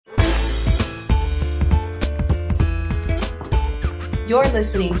You're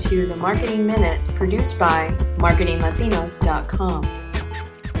listening to the Marketing Minute, produced by MarketingLatinos.com.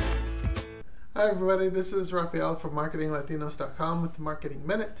 Hi everybody, this is Rafael from MarketingLatinos.com with the Marketing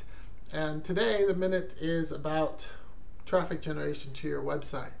Minute. And today the minute is about traffic generation to your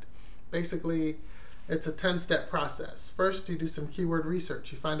website. Basically, it's a 10-step process. First, you do some keyword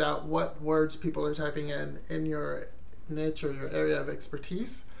research. You find out what words people are typing in your niche or your area of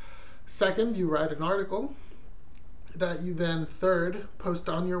expertise. Second, you write an article that you then, third, post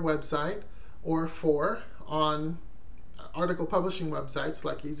on your website, or on article publishing websites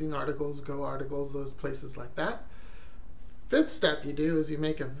like Ezine Articles, Go Articles, those places like that. Fifth step you do is you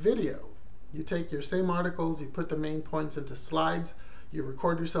make a video. You take your same articles, you put the main points into slides, you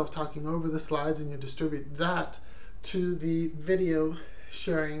record yourself talking over the slides, and you distribute that to the video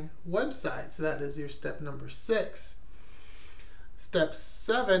sharing websites. That is your step number 6. Step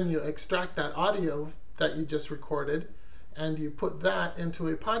 7, you extract that audio that you just recorded and you put that into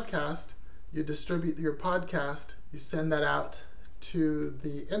a podcast. You distribute your podcast, you send that out to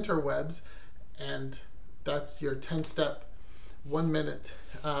the interwebs, and that's your 10-step, 1-minute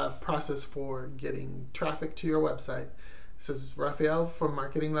process for getting traffic to your website. This is Rafael from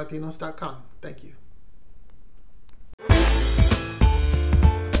MarketingLatinos.com. Thank you.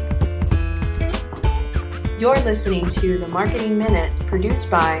 You're listening to the Marketing Minute, produced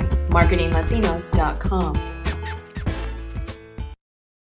by MarketingLatinos.com.